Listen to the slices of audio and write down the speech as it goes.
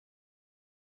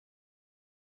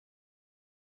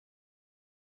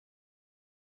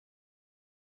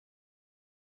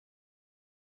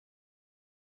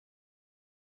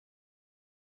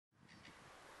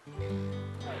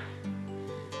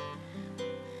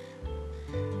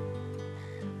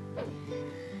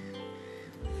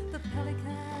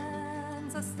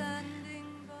pelicans are standing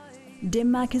by.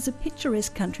 Denmark is a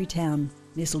picturesque country town,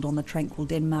 nestled on the tranquil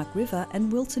Denmark River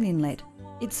and Wilson Inlet.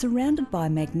 It's surrounded by a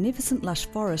magnificent lush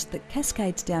forest that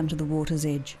cascades down to the water's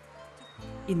edge.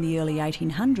 In the early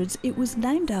 1800s, it was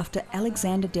named after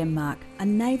Alexander Denmark, a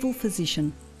naval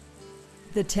physician.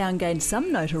 The town gained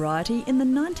some notoriety in the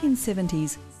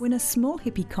 1970s when a small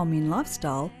hippy commune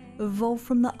lifestyle evolved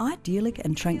from the idyllic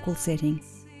and tranquil setting.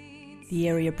 The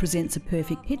area presents a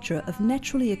perfect picture of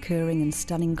naturally occurring and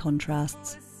stunning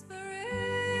contrasts.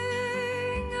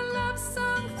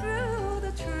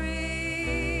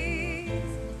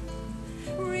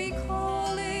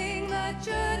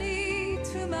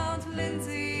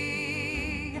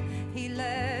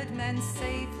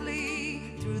 Safely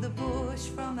through the bush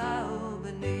from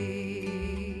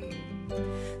Albany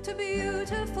to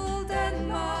beautiful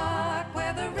Denmark,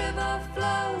 where the river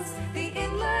flows, the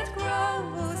inlet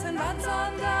grows and runs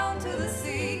on down to the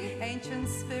sea. Ancient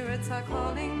spirits are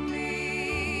calling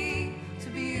me to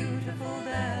beautiful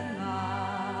Denmark.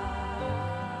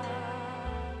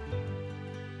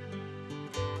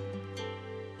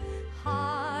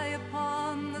 High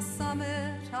upon the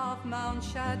summit of Mount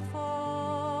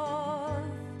Shadforth,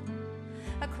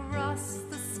 across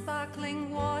the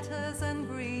sparkling waters and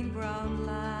green-brown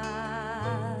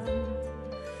land,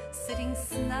 sitting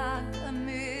snug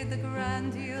amid the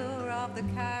grandeur of the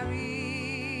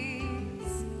Carries,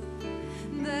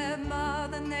 there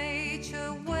Mother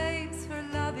Nature waves her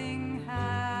loving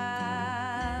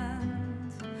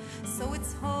hand. So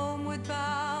it's homeward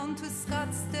bound to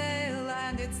Scottsdale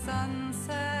and its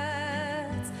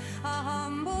sunsets, a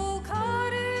humble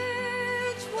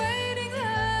cottage waiting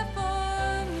there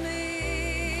for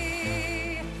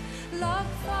me. Log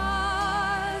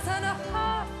fires and a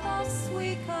hearth of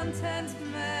sweet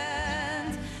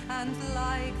contentment, and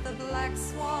like the black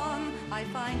swan I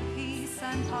find peace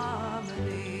and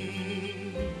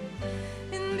harmony.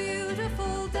 In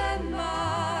beautiful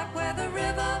Denmark, where the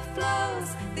river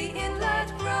flows, the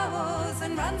inlet grows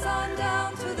and runs on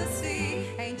down to the sea,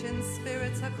 ancient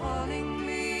spirits are calling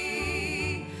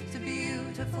me to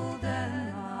beautiful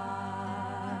Denmark.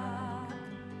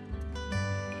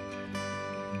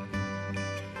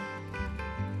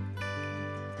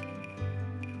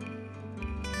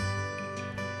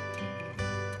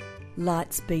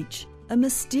 Lights Beach, a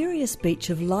mysterious beach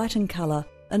of light and colour,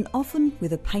 and often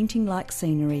with a painting-like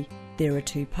scenery. There are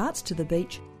two parts to the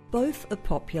beach, both are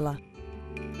popular.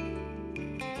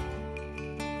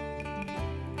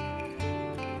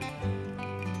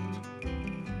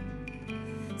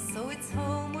 So it's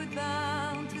homeward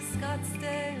bound to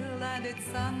Scottsdale and its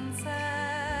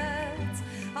sunsets,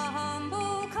 a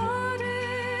humble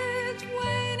cottage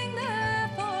waiting there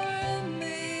for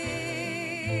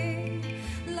me.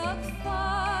 Log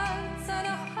fires and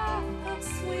a hearth of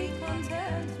sweet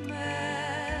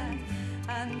contentment,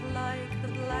 and like the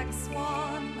black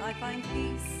swan I find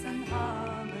peace and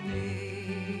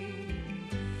harmony.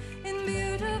 In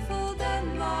beautiful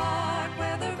Denmark,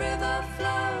 where the river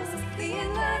flows, the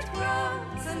inlet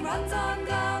grows and runs on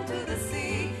down to the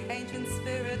sea, ancient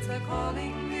spirits are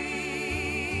calling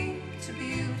me to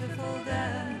beautiful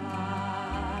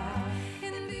Denmark.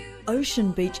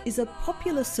 Ocean Beach is a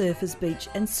popular surfers' beach,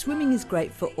 and swimming is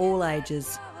great for all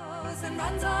ages. And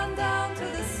runs on down to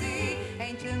the sea,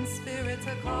 ancient spirits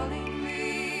are calling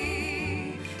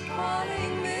me,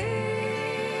 calling me.